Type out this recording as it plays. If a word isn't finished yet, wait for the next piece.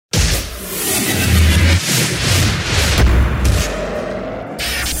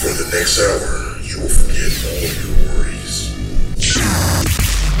next hour, you will forget all your worries.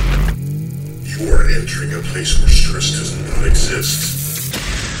 You are entering a place where stress does not exist.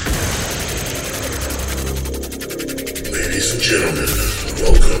 Ladies and gentlemen,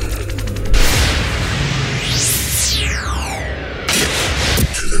 welcome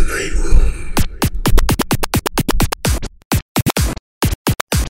to the Night Room.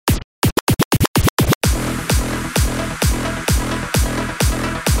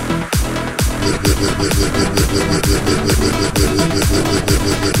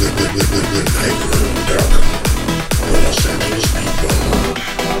 Los Angeles people,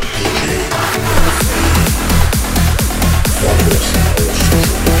 DJ, follow us on all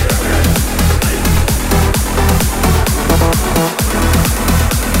social media.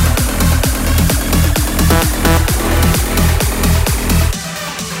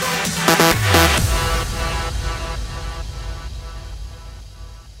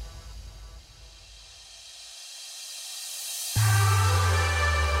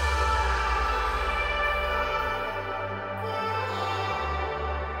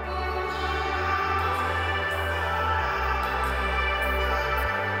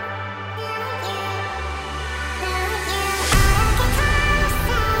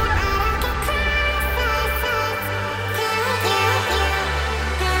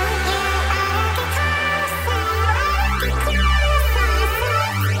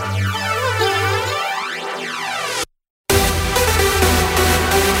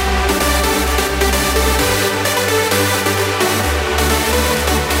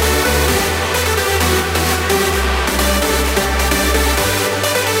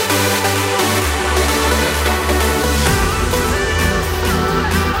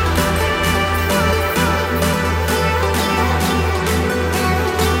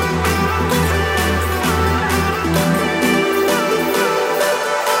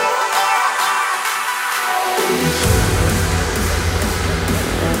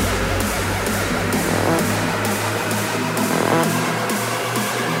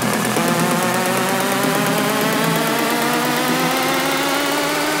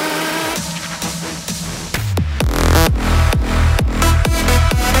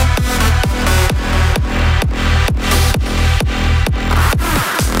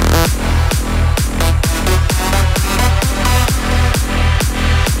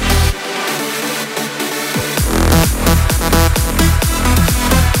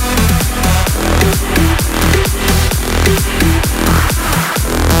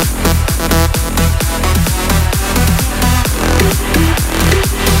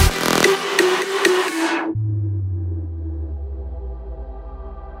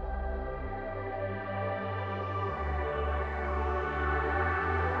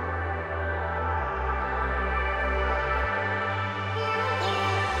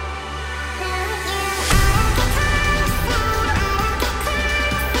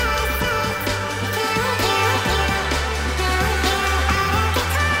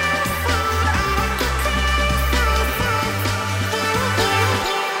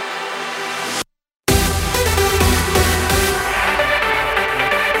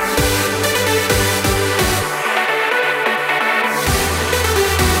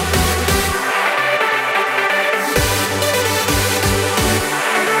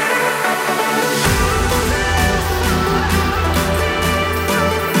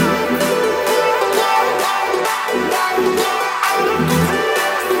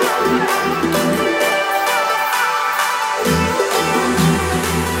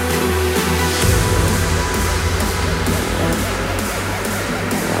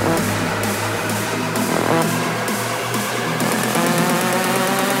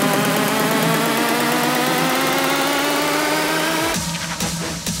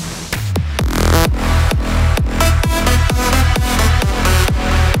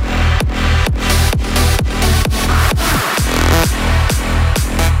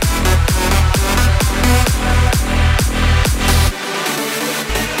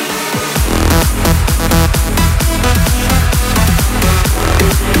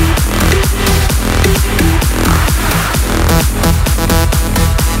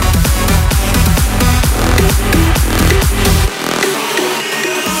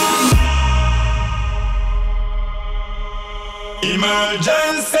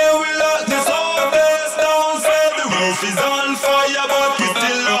 Emergency, we lock this whole place down. Say the roof is on fire, but we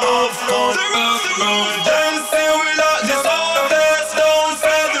still not off front. Emergency, we lock this whole place down.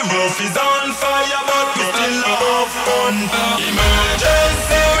 Say the roof is on fire, but we still not off front.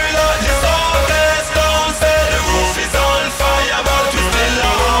 Emergency, we lock this whole place down. Say the roof is on fire, but we still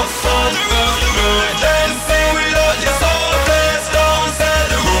not off front. Emergency, we lock this whole place down. Say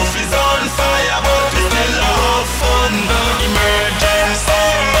the roof is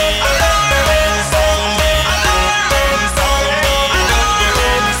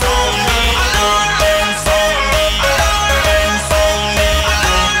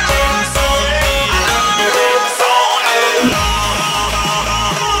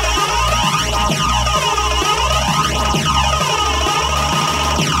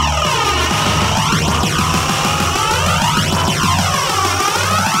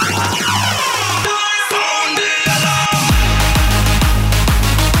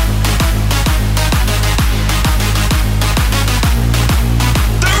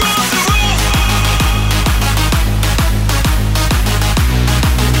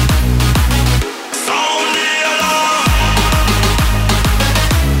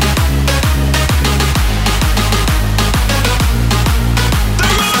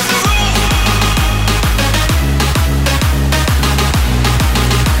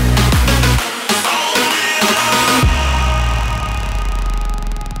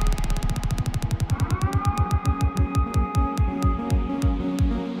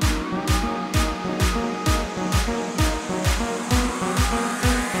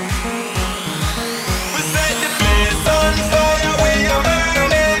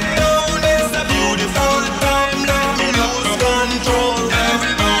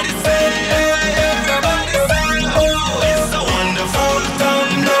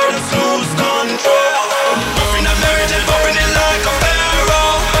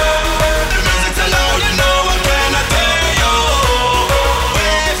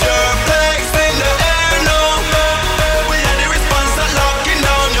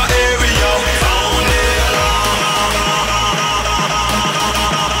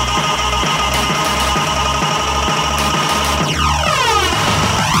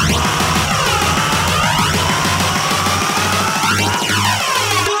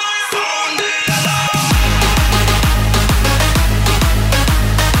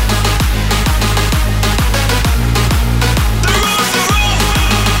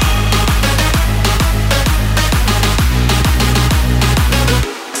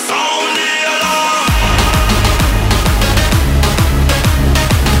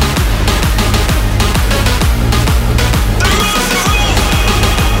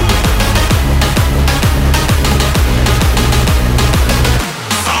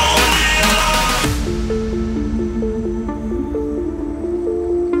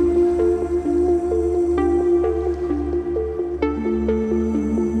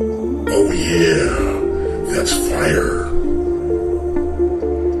Oh yeah, that's fire.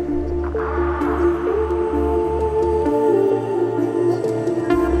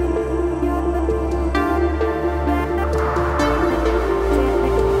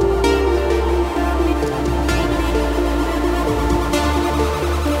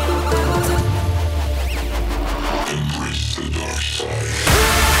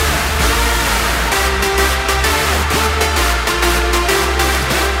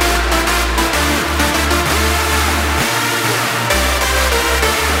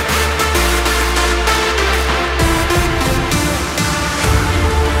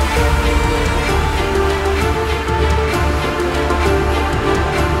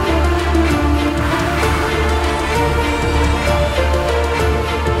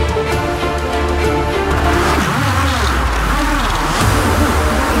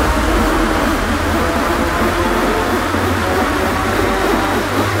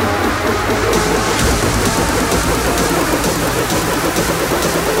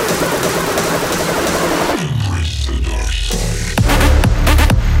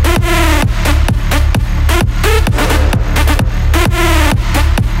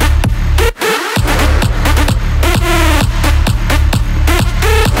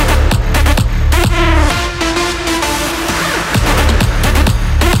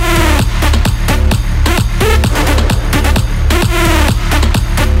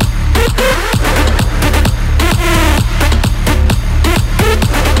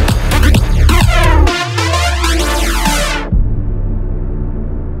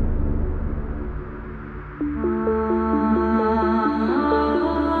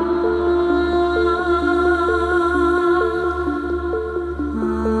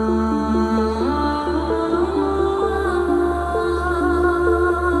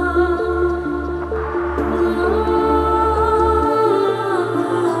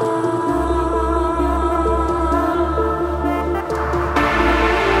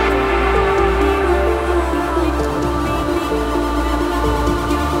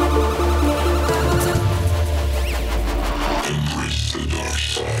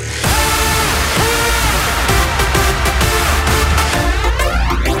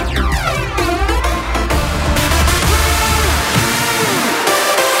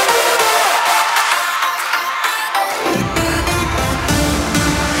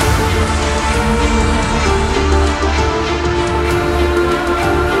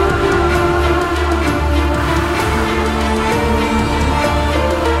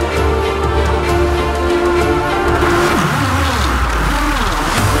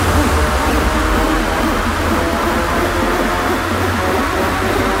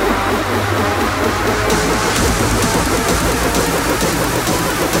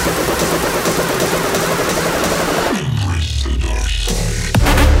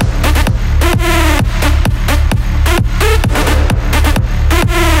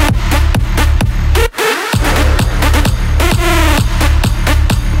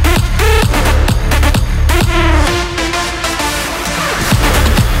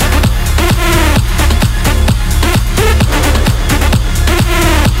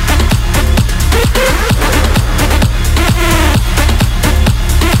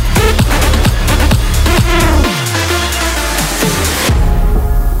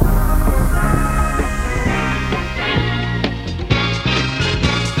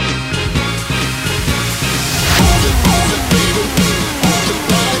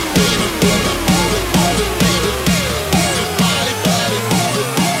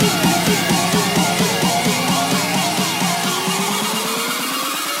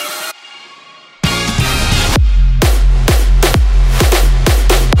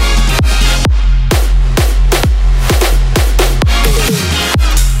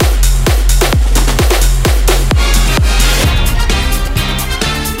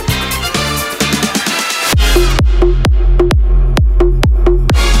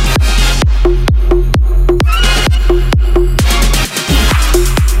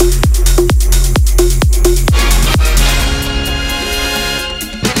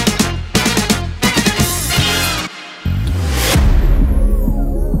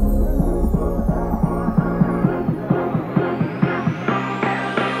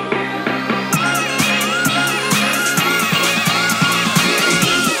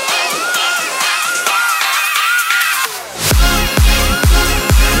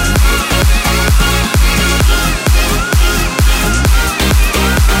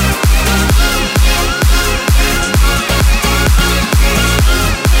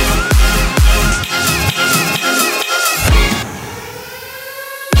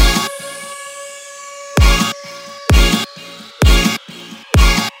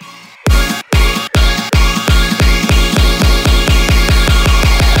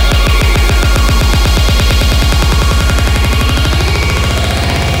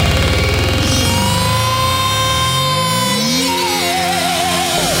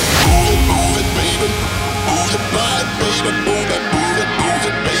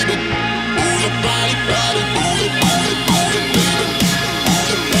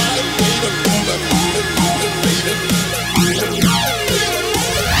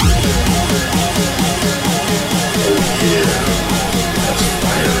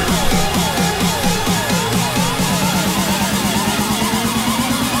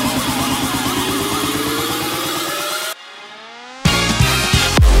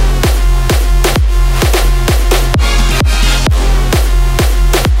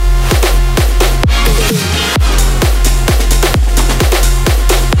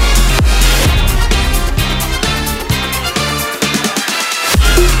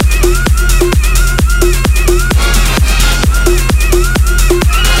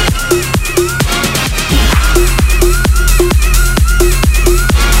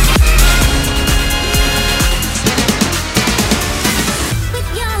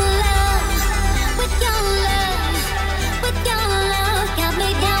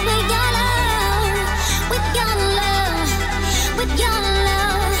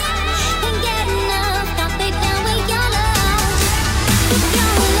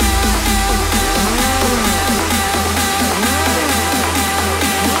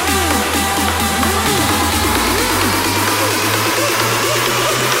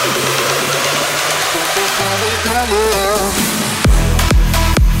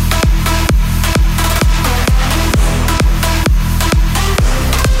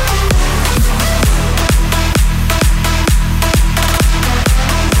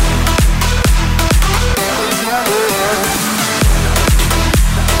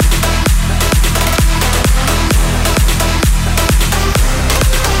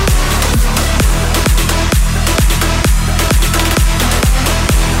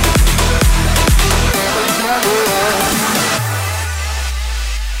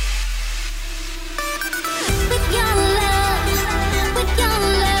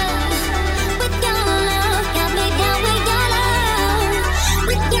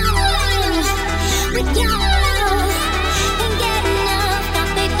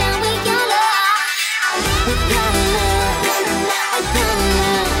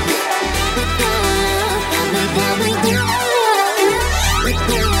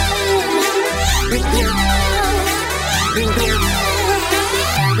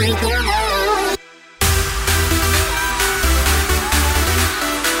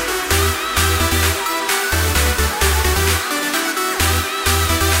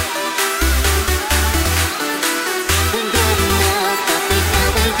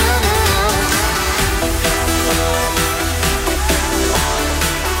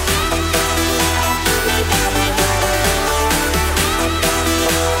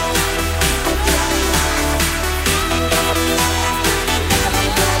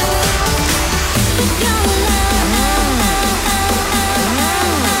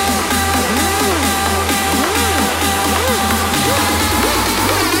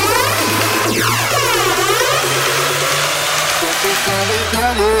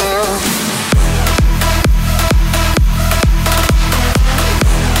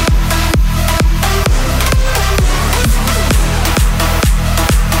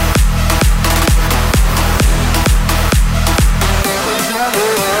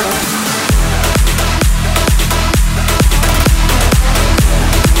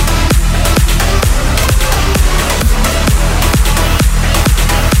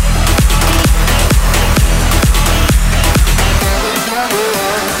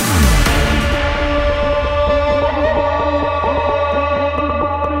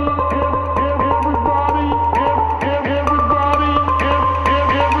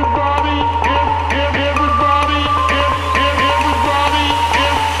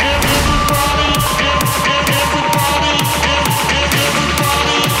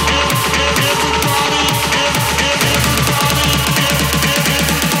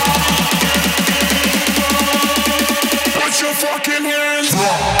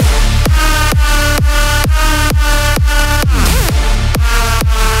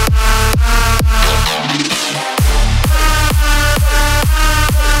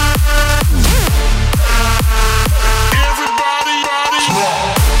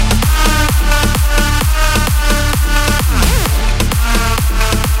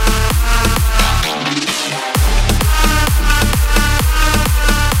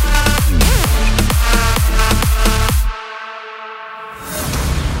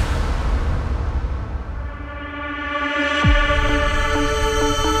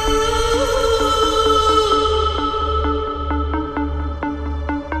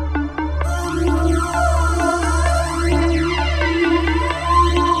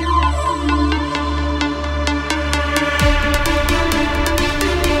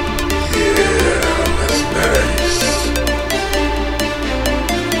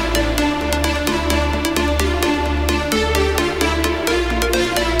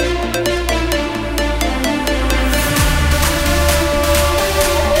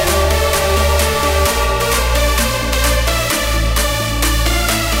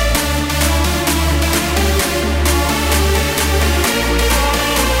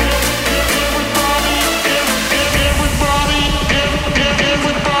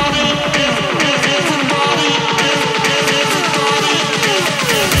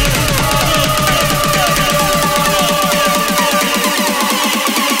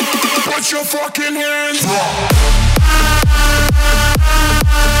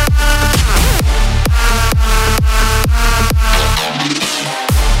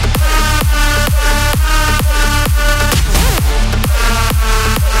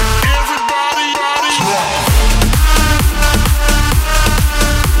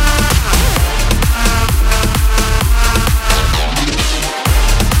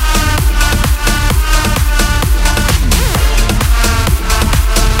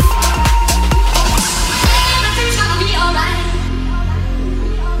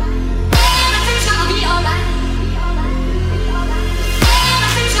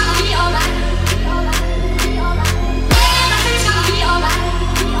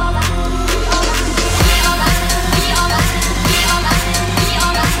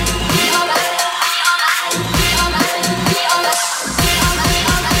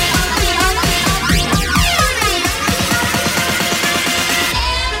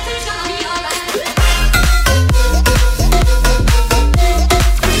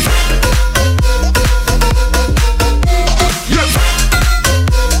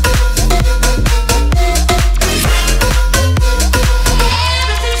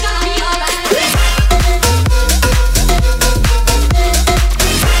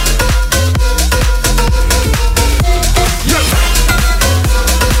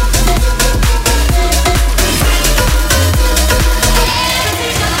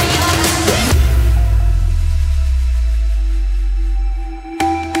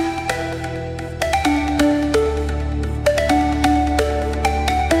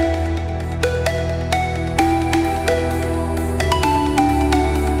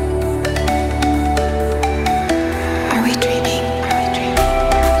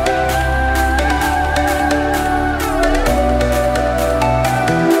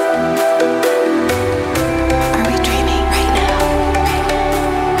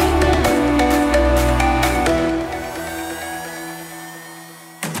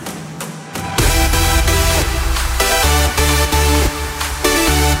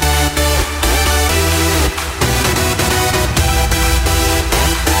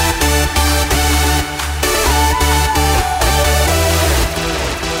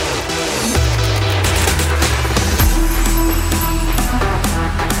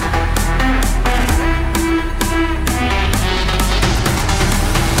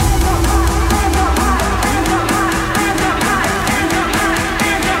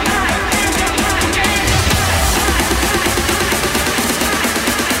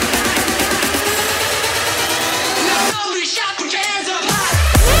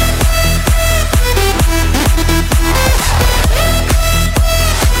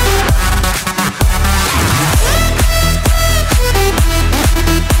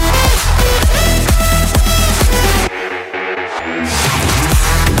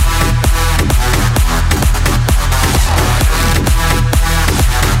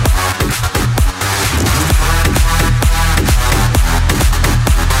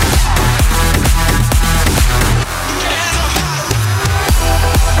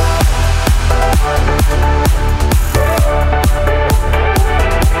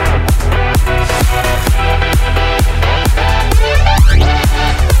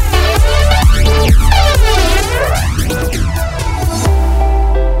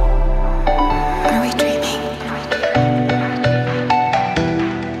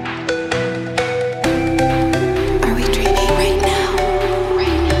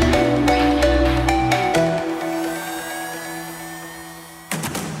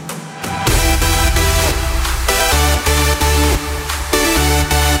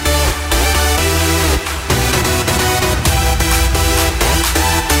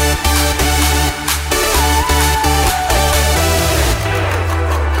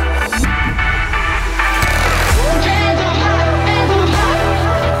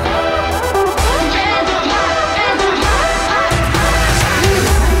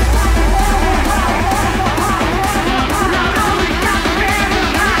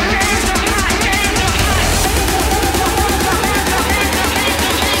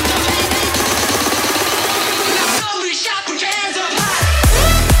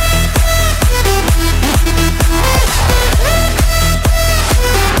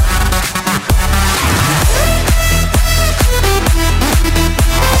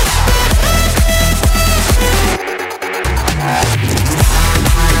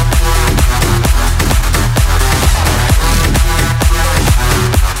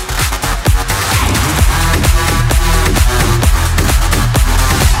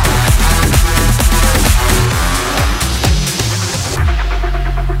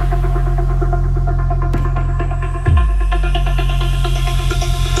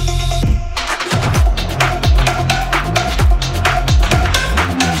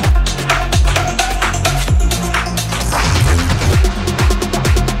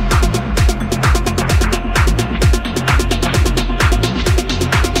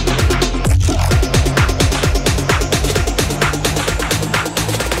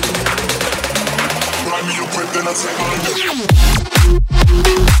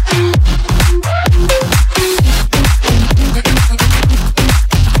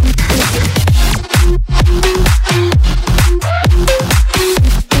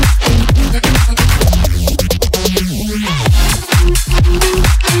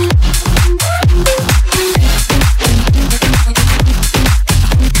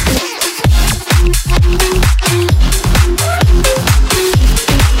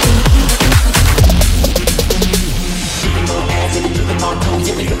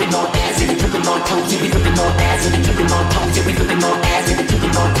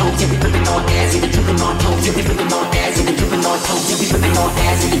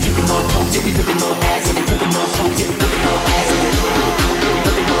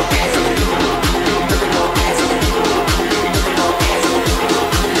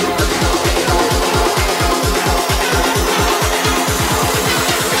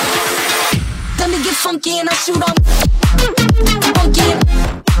 Funky and I shoot on funky and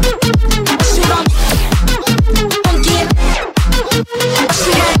I shoot on funky and I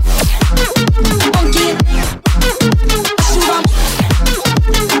shoot on funky and I shoot on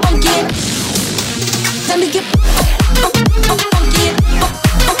funky and let me get funky and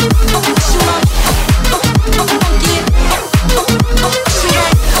shoot on funky and shoot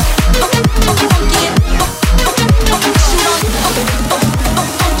on funky and shoot on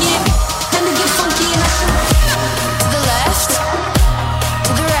funky and let me get funky. To the left,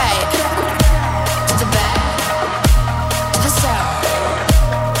 to the right, to the back, to the south.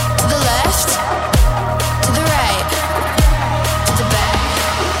 To the left, to the right, to the back,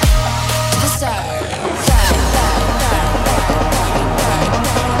 to the south.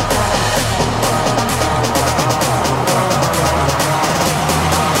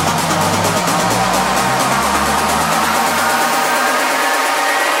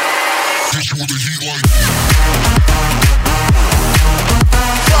 Hit you with the heat like.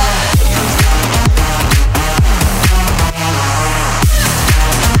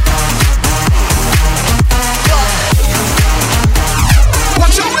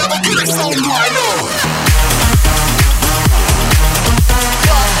 Watch out, we're gonna get it so right now.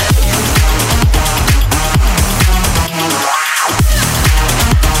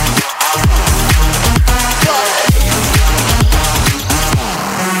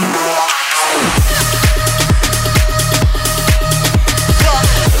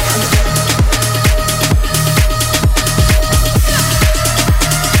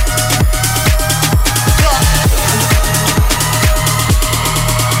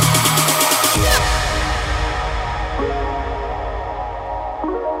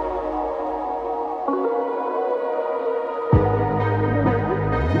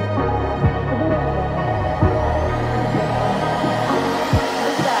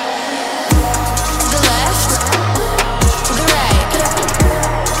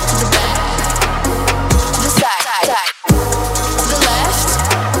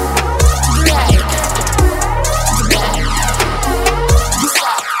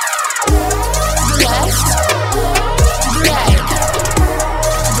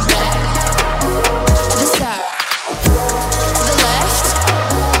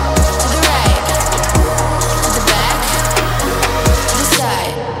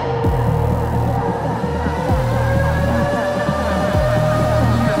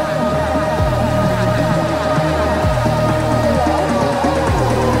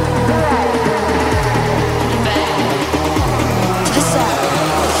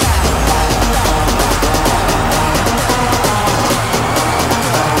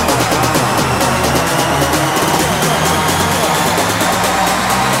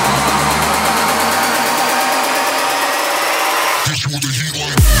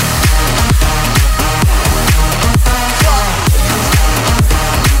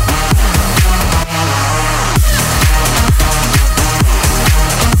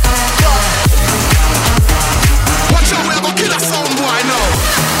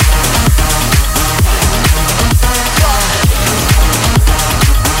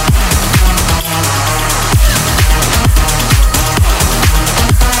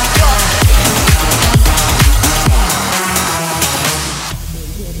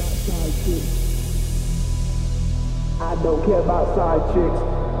 don't care about side chicks.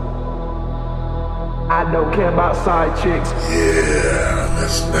 I don't care about side chicks. Yeah,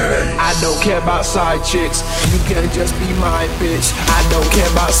 that's nice. I don't care about side chicks. You can just be my bitch. I don't care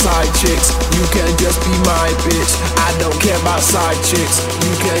about side chicks. You can just be my bitch. I don't care about side chicks.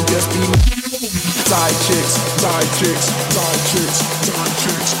 You can just be side chicks, side chicks, side chicks, side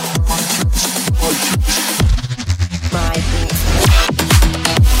chicks, side chicks, side chicks. My bitch.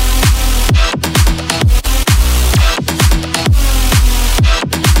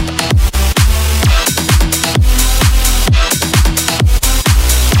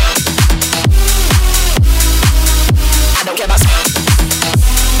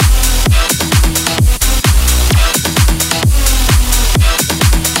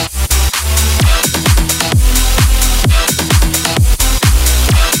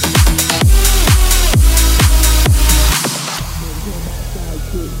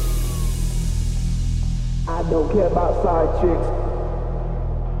 I don't care about side chicks.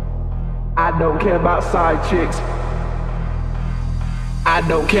 I don't care about side chicks. I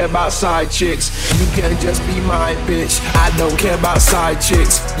don't care about side chicks. You can just be my bitch. I don't care about side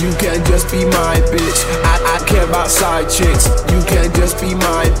chicks. You can just be my bitch. I care about side chicks. You can just be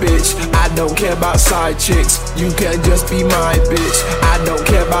my bitch. I don't care about side chicks. You can just be my bitch. I don't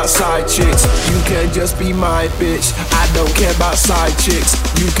care about side chicks. You can just be my bitch. I don't care about side chicks.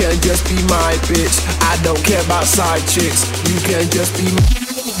 You can just be my bitch. I don't care about side chicks. You can just be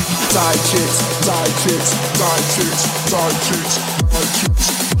side chicks, side chicks, side chicks, side chicks, side chicks,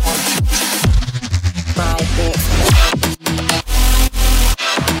 My bitch.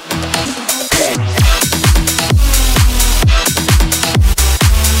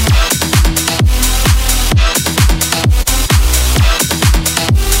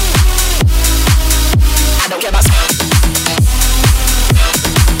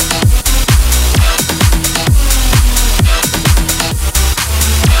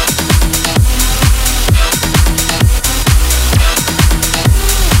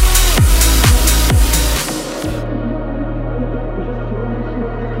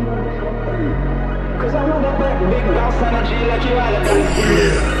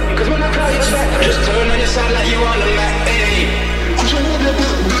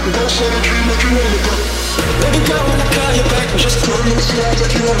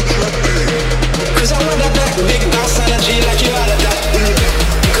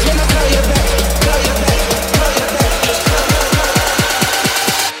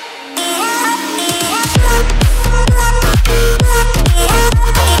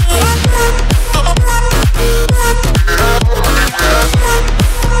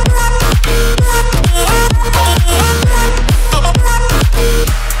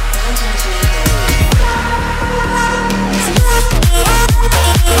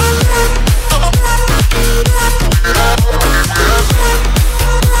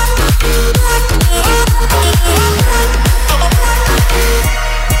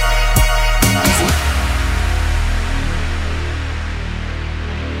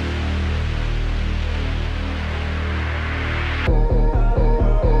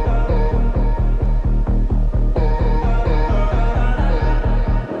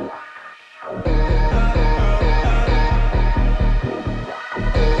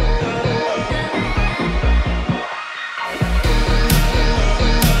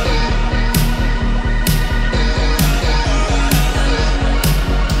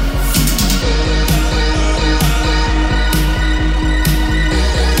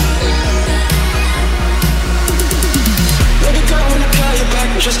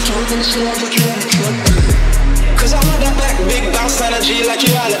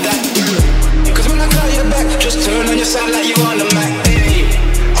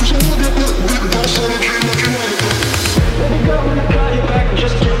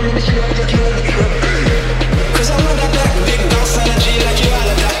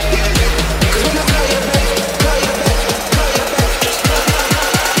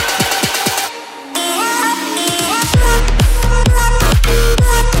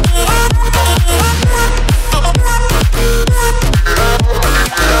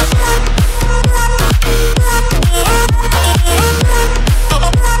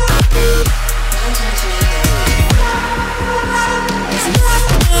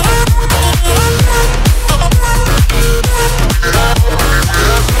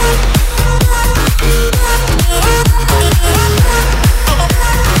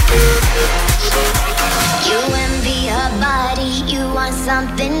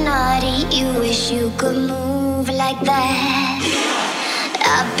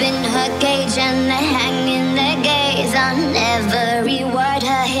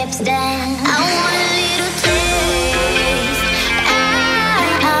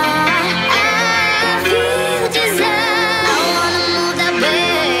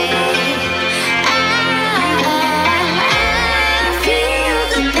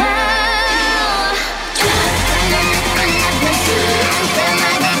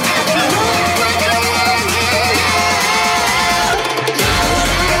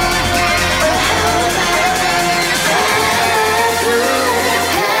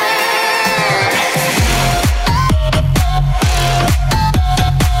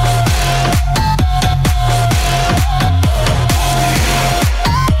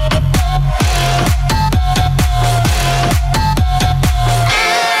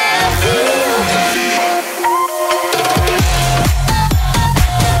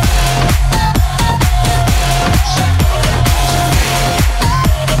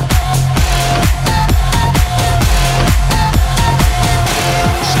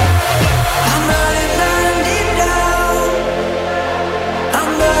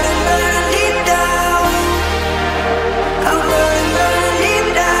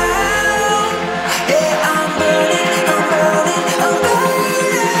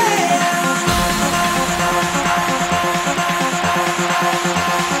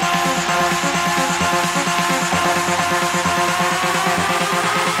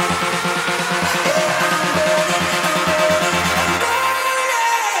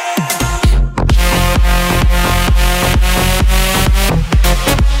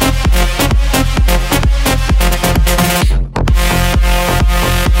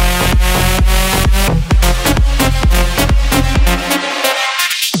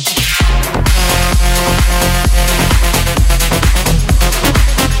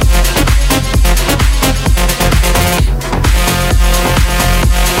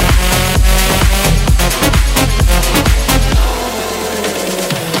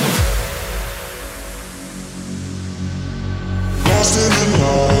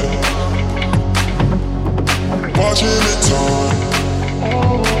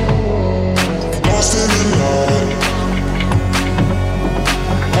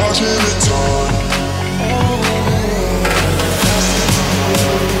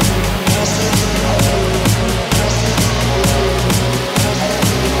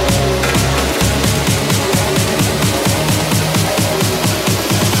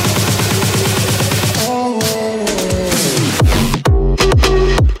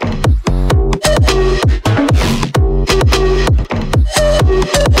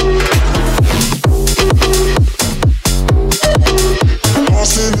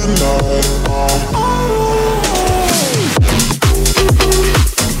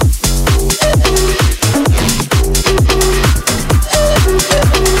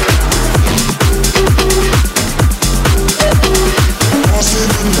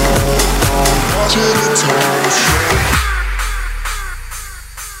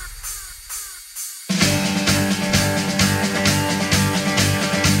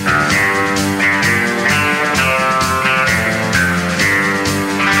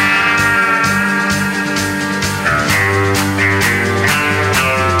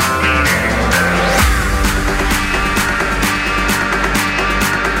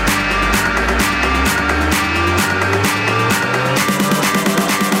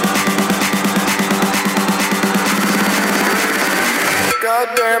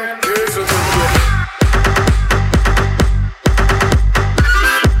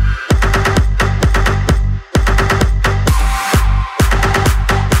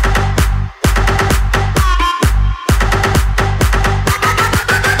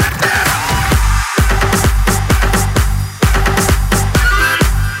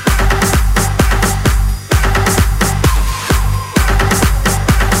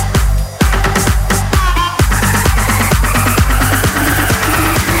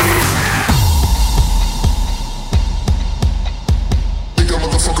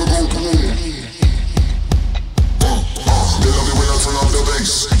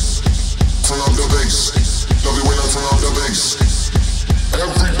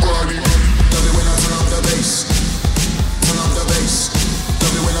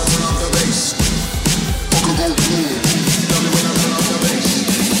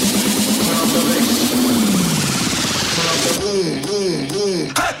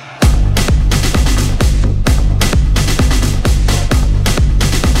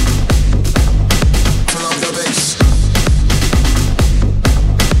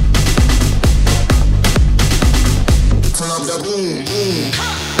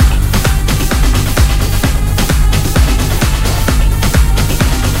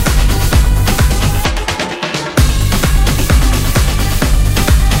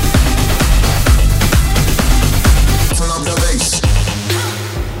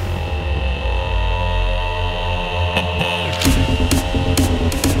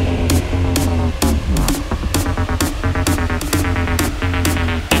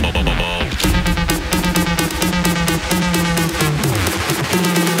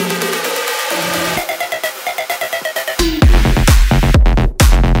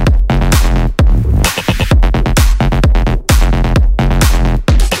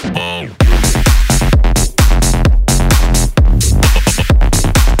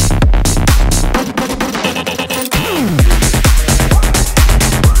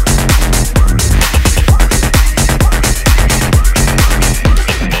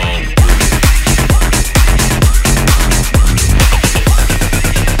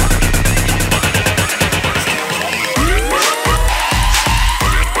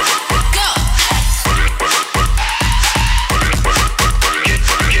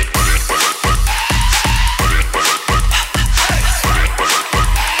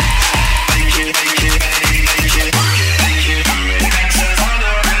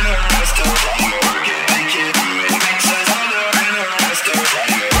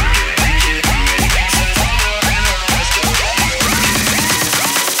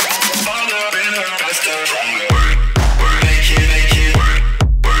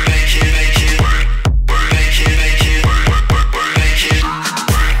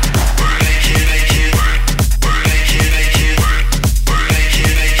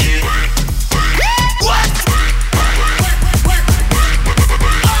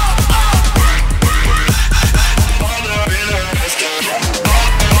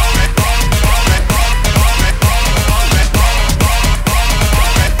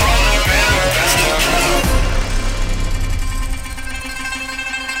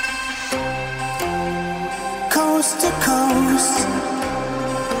 coast to coast.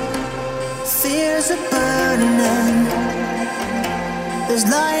 Fears are burning. There's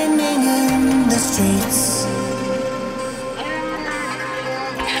lightning in the streets.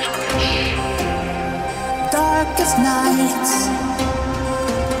 Darkest nights.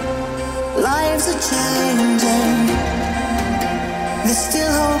 Lives are changing. There's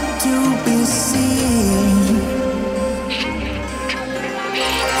still hope to be seen.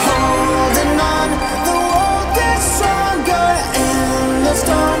 Holding on, the world gets stronger in the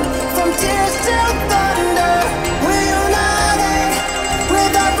storm. From tears till thunder, we're united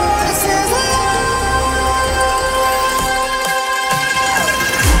with our voices loud.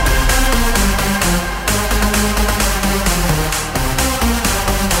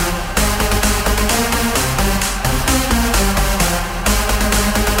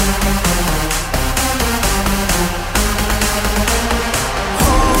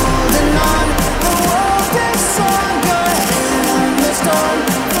 Holding on, the world gets stronger in the storm.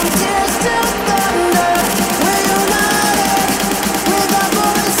 From tears till thunder, we're united with our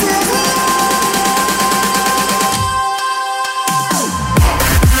voices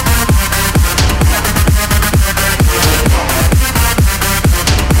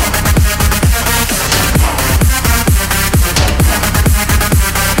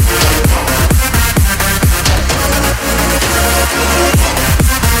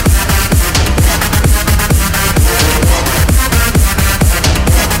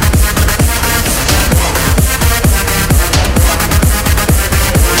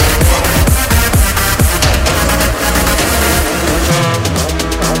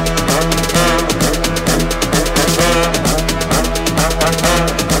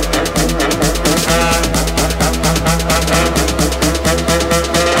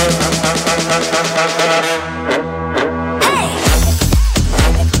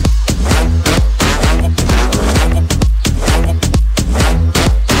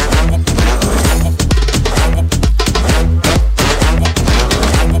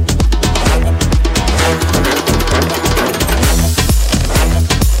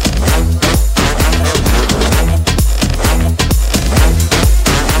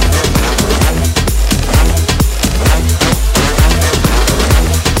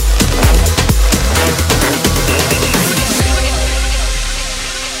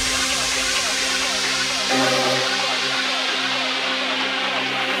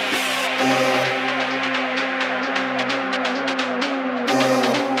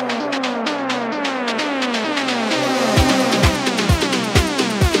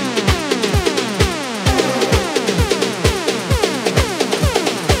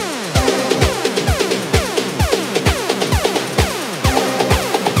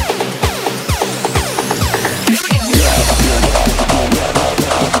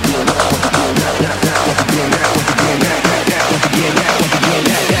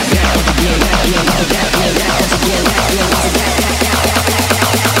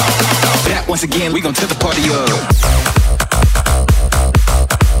once again, we gon' tip the party up.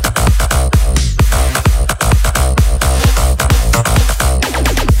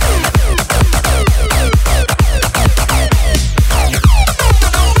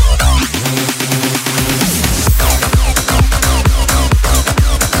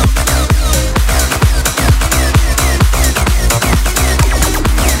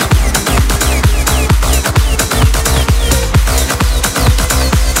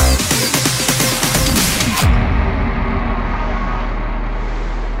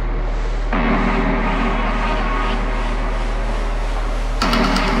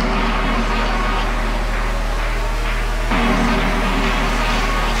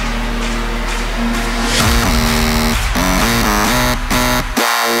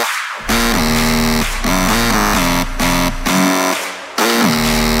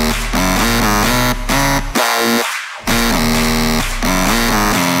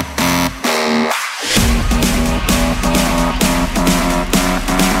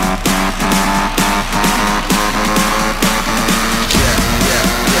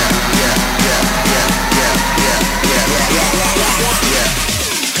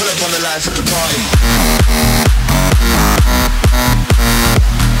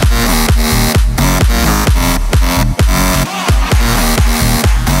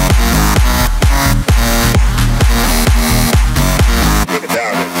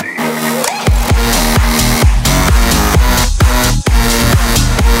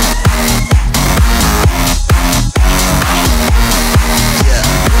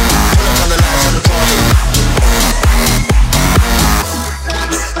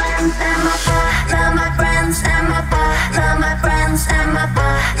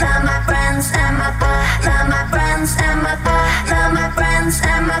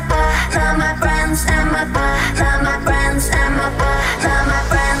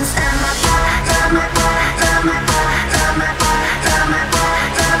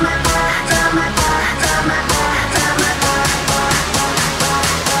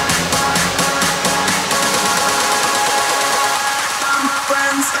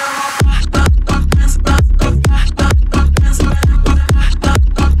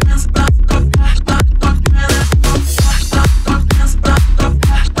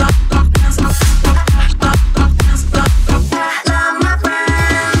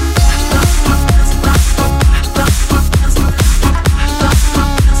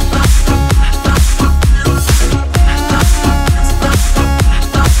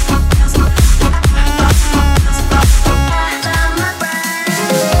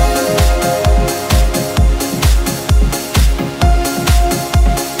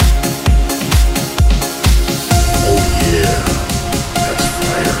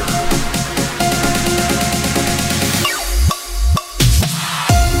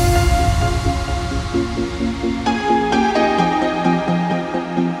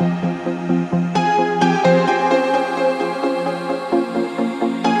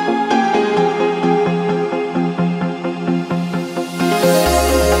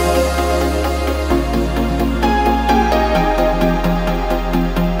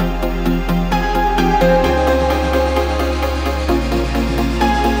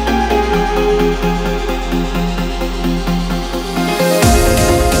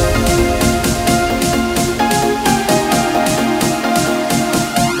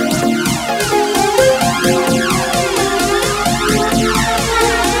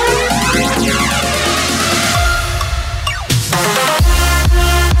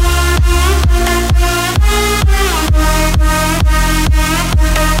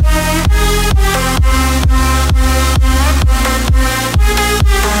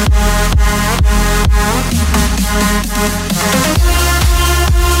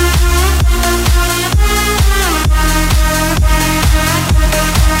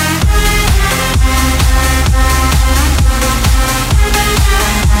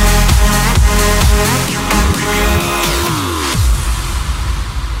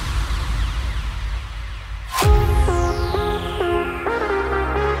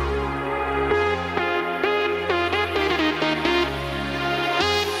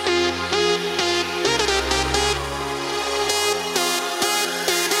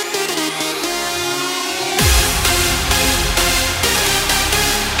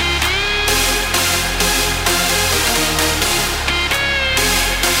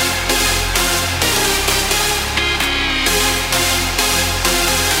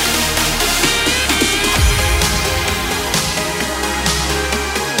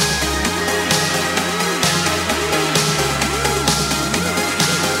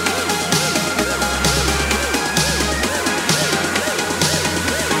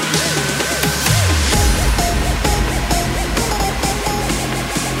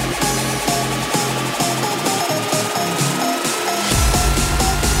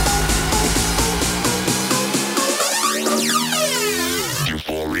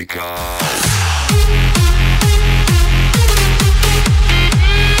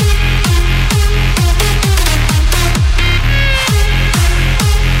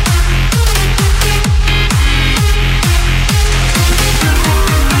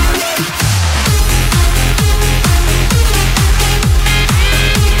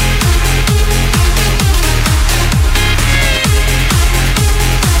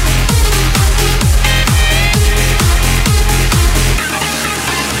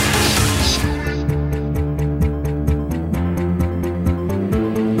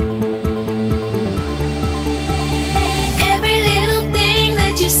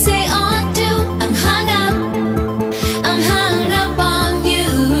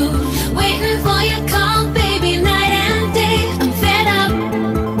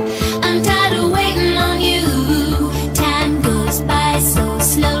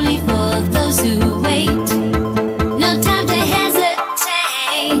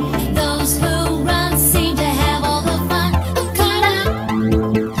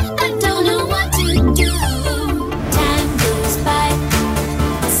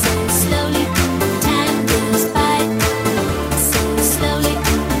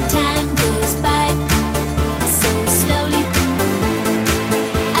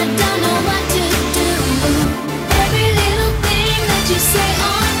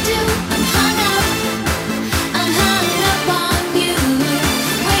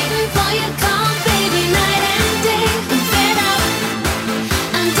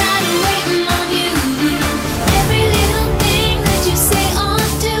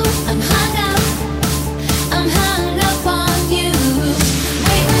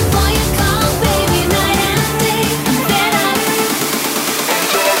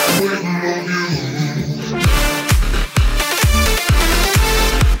 So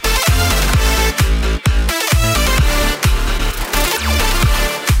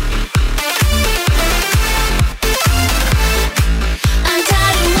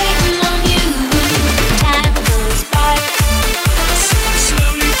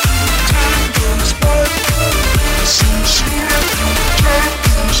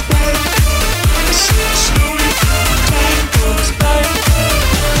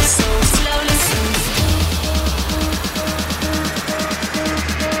slowly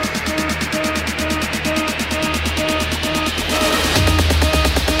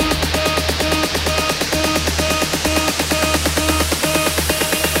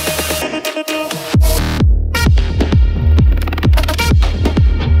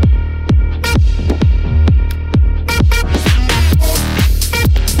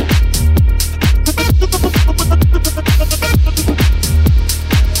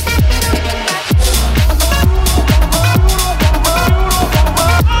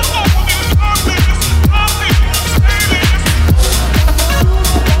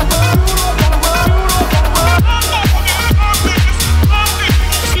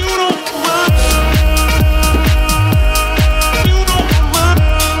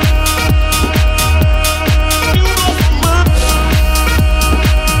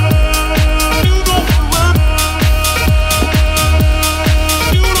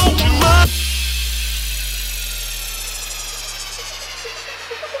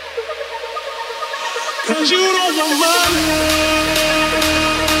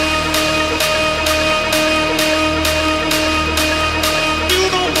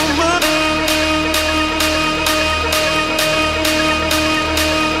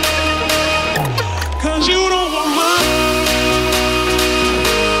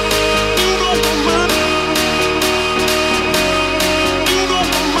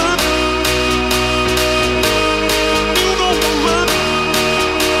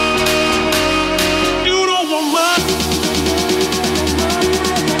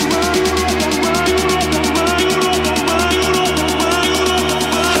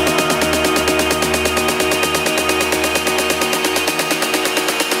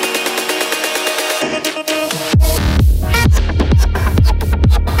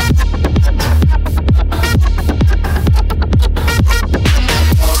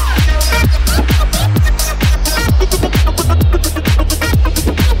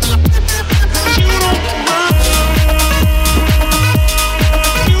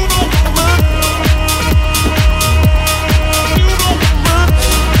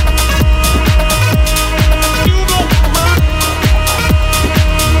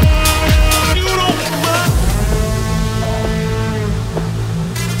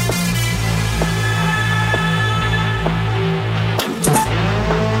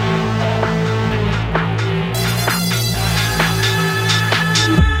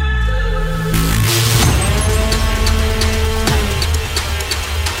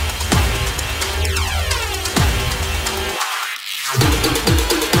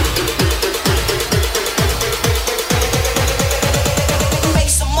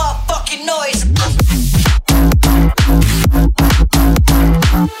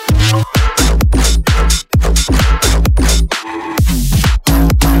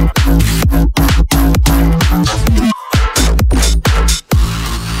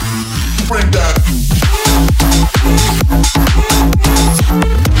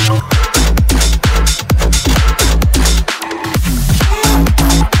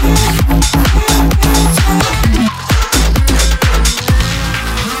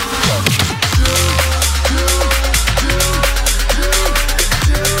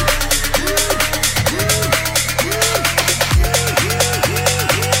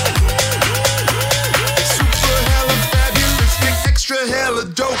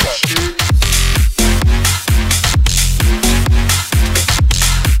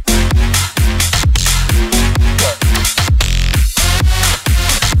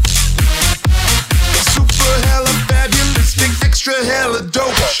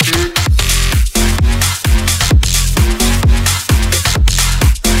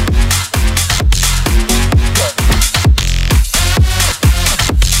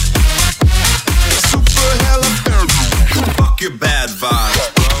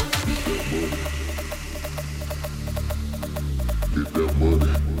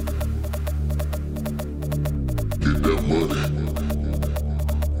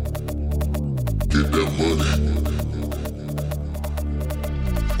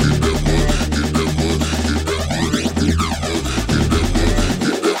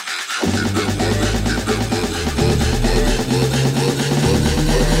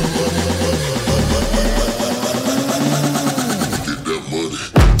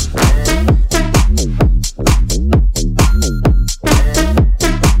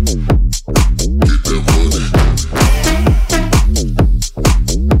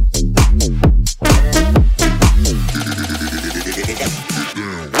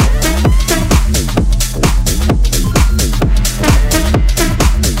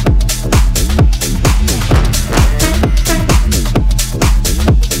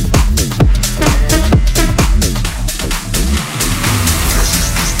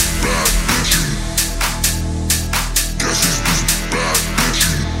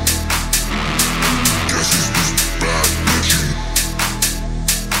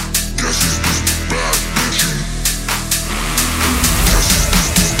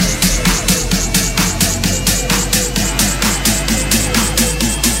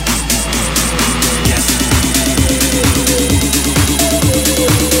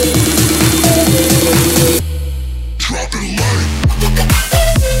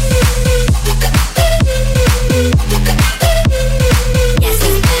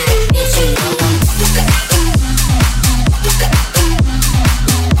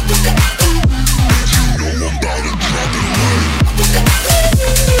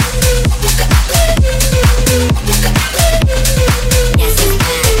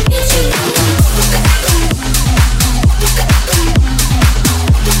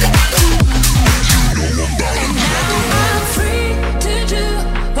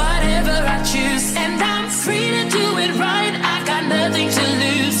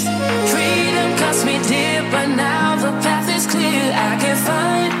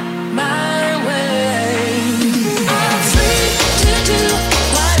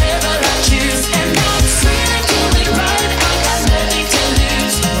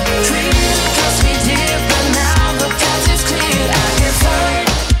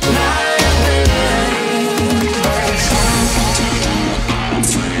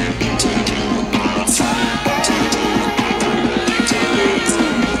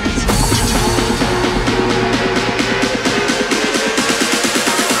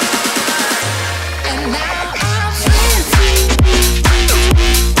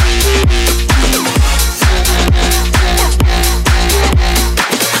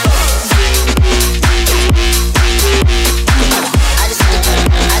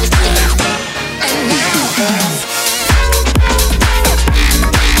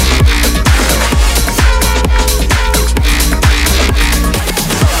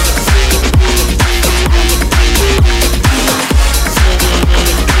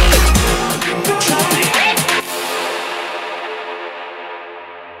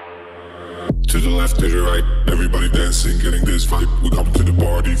dancing, getting this vibe. We come to the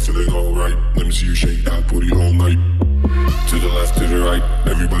party, feeling alright. Let me see you shake that booty all night. To the left, to the right,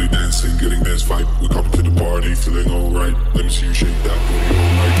 everybody dancing, getting this vibe. We come to the party, feeling alright. Let me see you shake that booty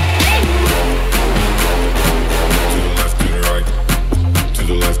all night. To the left, to the right, to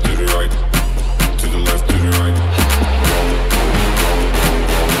the left, to the right, to the left, to the right,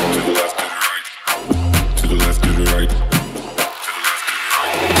 to the left, to the right, to the left, to the right, to the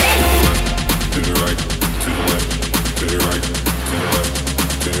right, to the left, to the right, to the left,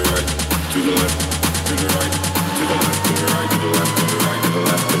 to the right, to the left, to the right, to the left, to the right, to the left, to the right, to the left, to the right, to the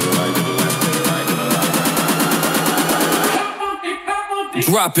left, to the right, to the right.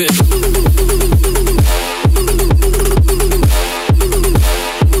 Drop it.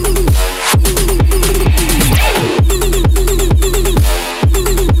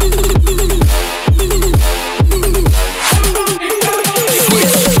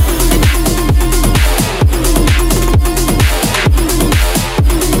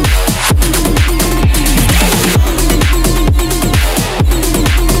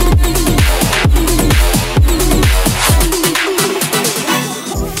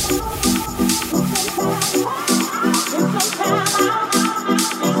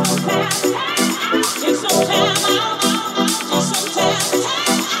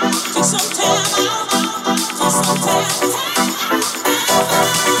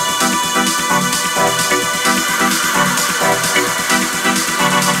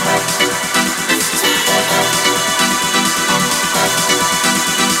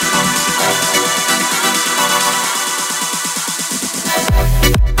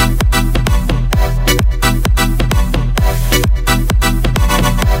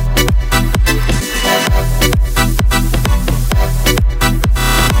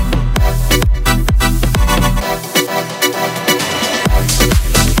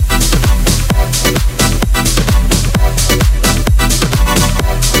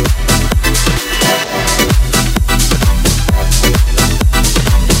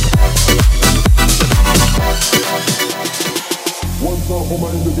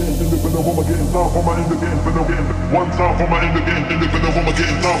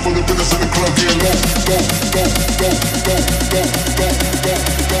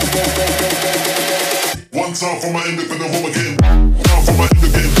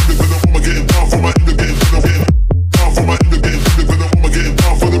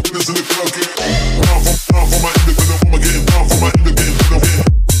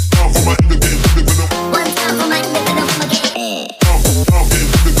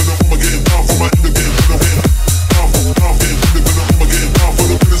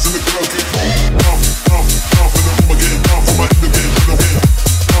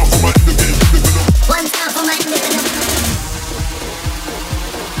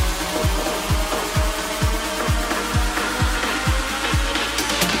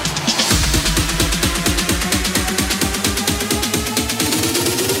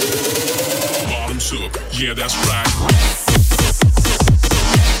 Yeah, that's right.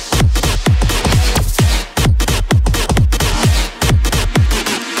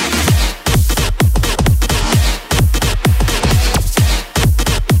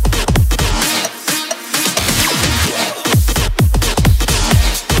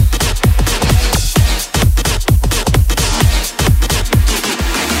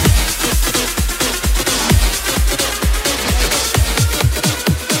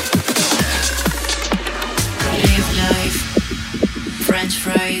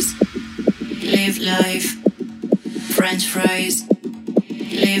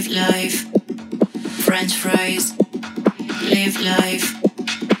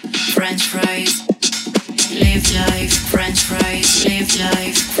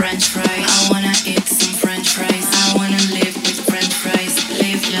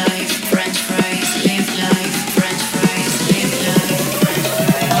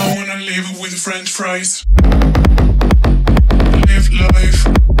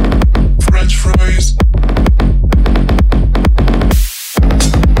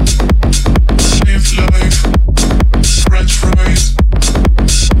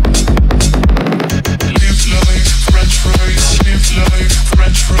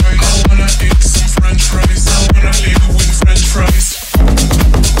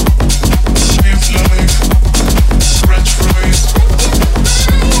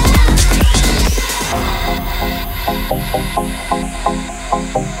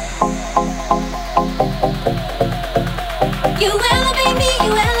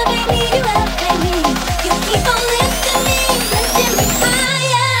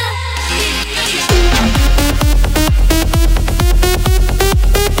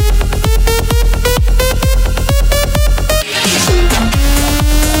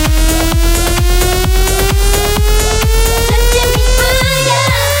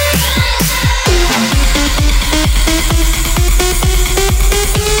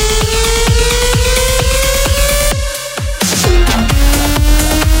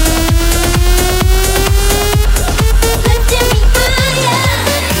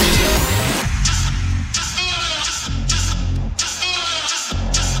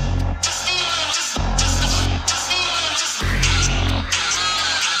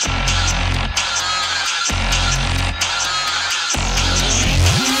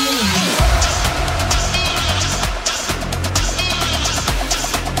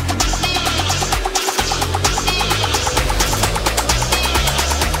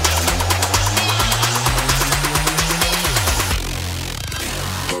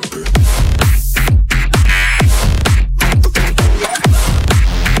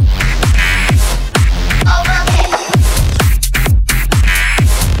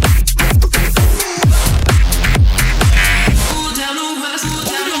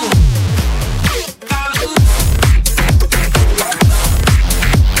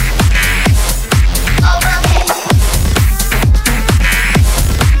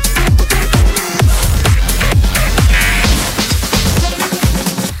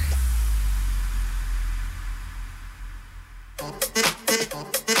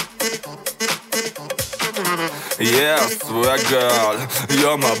 Yeah, swear girl,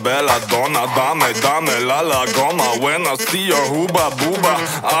 you're my bella donna. Dame, dame la goma. When I see your hooba booba,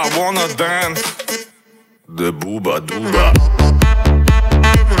 I wanna dance the booba dooba.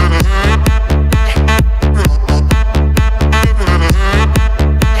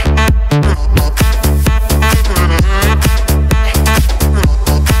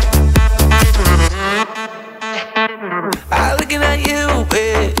 I'm looking at you,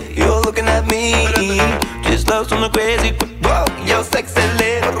 babe. You're looking at me. Just love some crazy. Whoa, you're sexy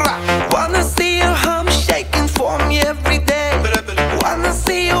little rock. Wanna see your hum shaking for me every day. Wanna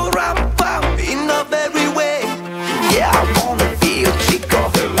see you rap in a very way. Yeah, I wanna be a chico,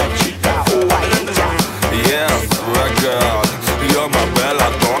 chica, Yeah, swear girl, you're my bella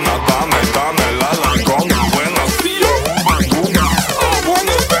donna. Dame, dame la goma. When I see your hooba booba, I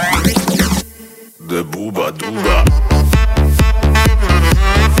wanna dance the booba dooba.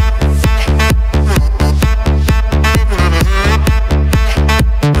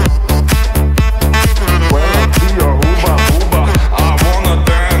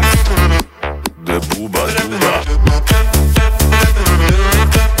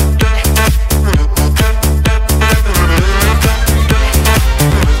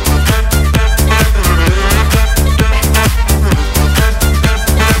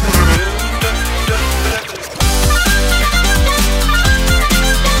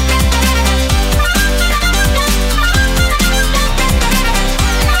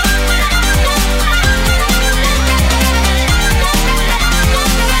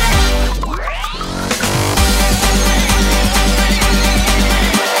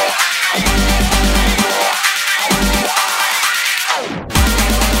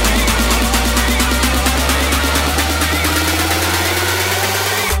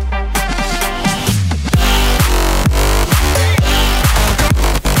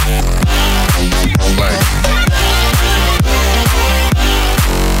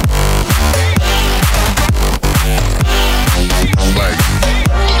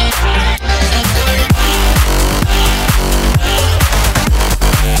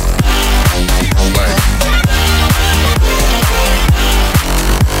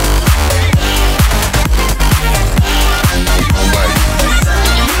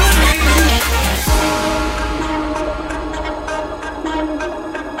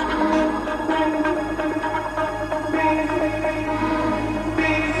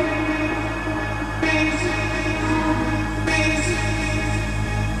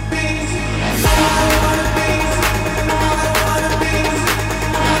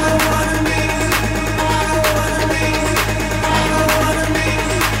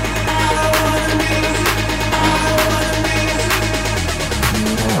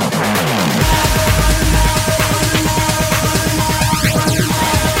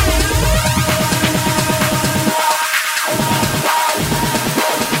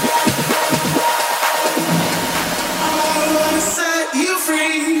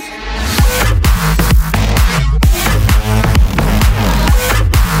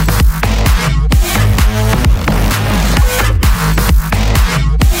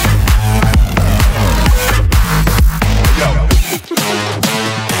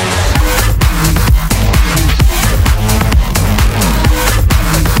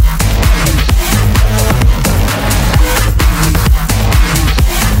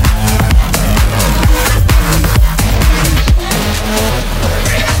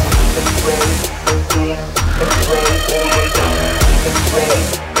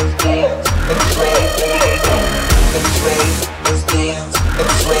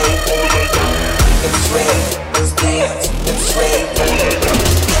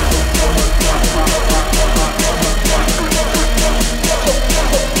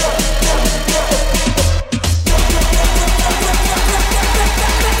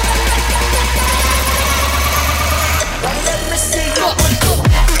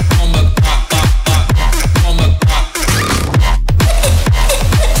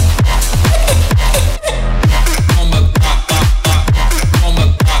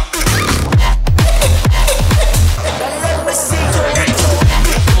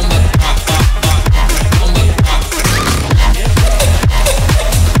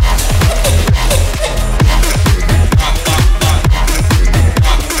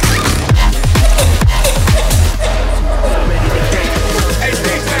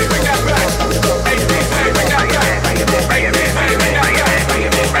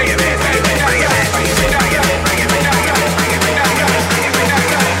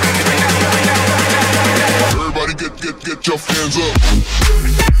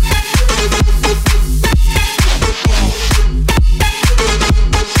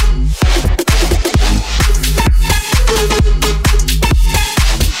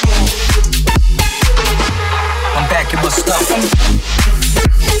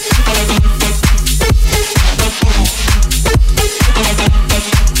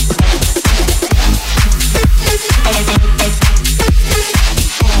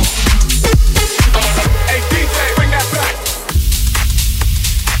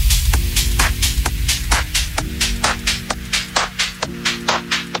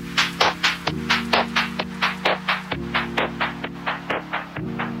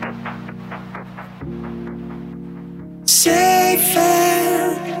 Say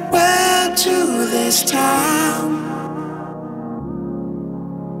farewell to this town.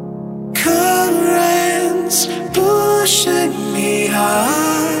 Currents pushing me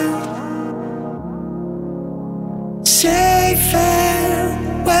hard. Say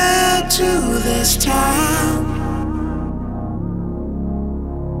farewell to this town.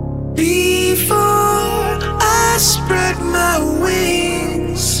 Before I spread my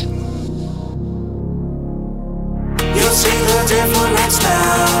wings, you'll see the difference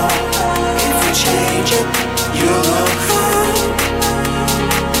now. If we change it, you'll look home.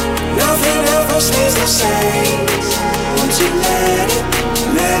 Nothing ever stays the same. Once you let it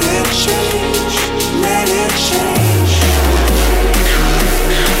change, let it change,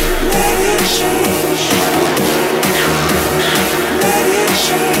 let it change, let it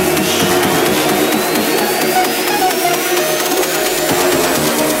change.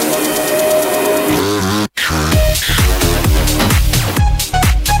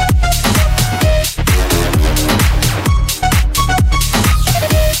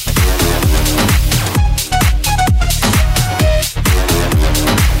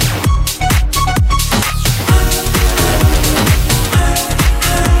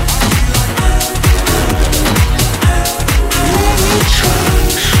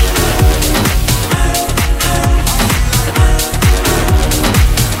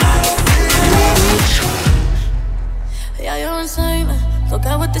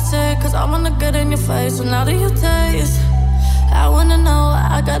 So now do you taste? I wanna know,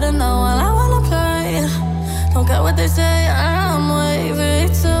 I gotta know, and I wanna play. Don't care what they say, I'm waving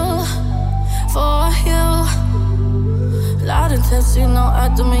too for you. Loud and testy, no, I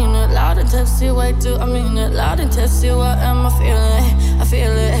do mean it. Loud and testy, way too, I mean it. Loud and testy, what am I feeling? I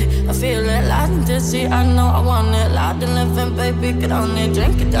feel it, I feel it. Loud and testy, I know I want it. Loud and living, baby, get on it.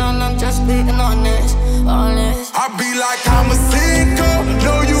 Drink it down, I'm just being honest, honest. I be like I'm a sicko.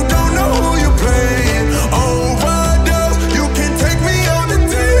 No, you don't know who you playing. Overdose, you can take me on a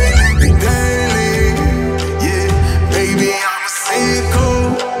daily, daily. Yeah, baby, I'm a sicko.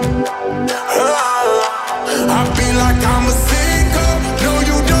 I be like I'm a sicko. No,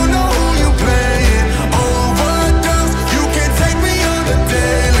 you don't know who you playing. Overdose, you can take me on a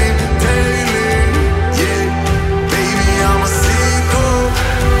daily, daily. Yeah, baby, I'm a sicko.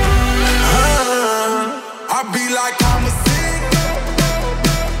 I be like I'm a sicko.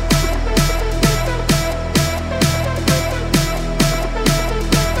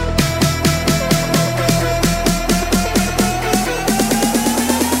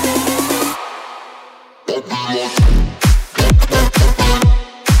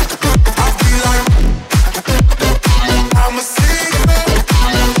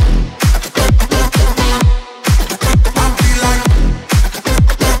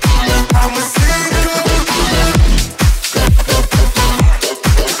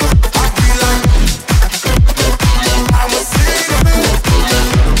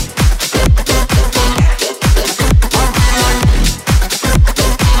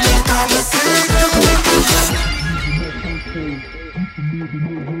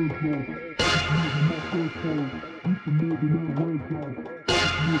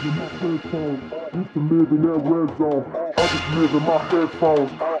 Used to live in that red zone. I just live in my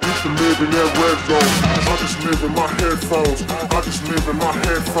headphones. Used to live in that red zone. I just live in my headphones. I just live in my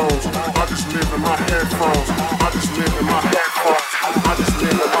headphones. I just live in my headphones. I just live in my headphones. I just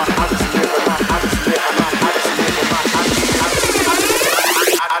live in my. I just live in my. I just live in my. I just live in my.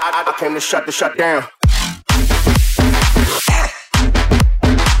 I came to shut the shut down.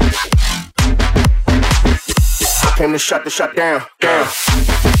 I came to shut the shut down. Down.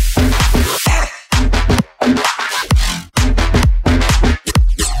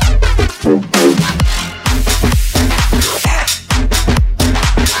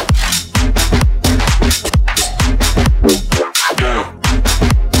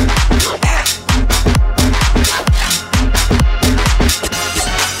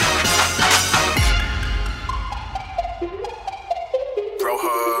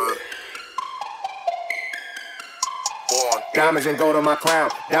 Born. Diamonds and gold on my crown.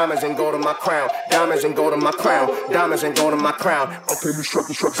 Diamonds and gold on my crown. Diamonds and gold on my crown. Diamonds and gold on my crown. Okay, me shut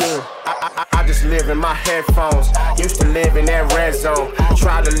down. I just live in my headphones. Used to live in that red zone.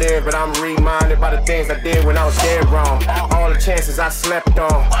 Tried to live, but I'm reminded by the things I did when I was dead wrong. All the chances I slept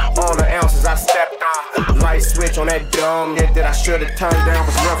on. All the ounces I stepped on. Light switch on that dumb hit that I should've turned down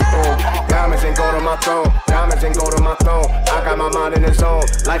was left on. Diamonds and gold on my throne. Diamonds and gold on my throne. I got my mind in the zone.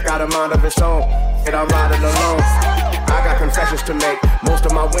 Life got a mind of its own. And I'm riding alone. I got confessions to make. Most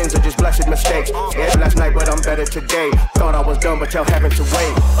of my wins are just blessed mistakes. Scared last night, but I'm better today. Thought I was done, but tell heaven to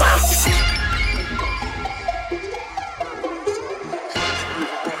wait.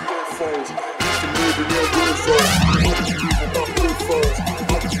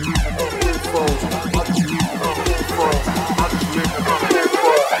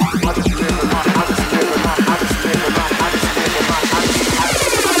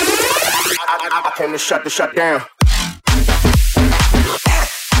 I came to shut the shut down.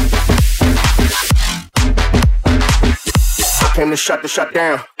 I came to shut the shut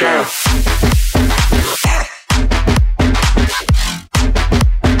down.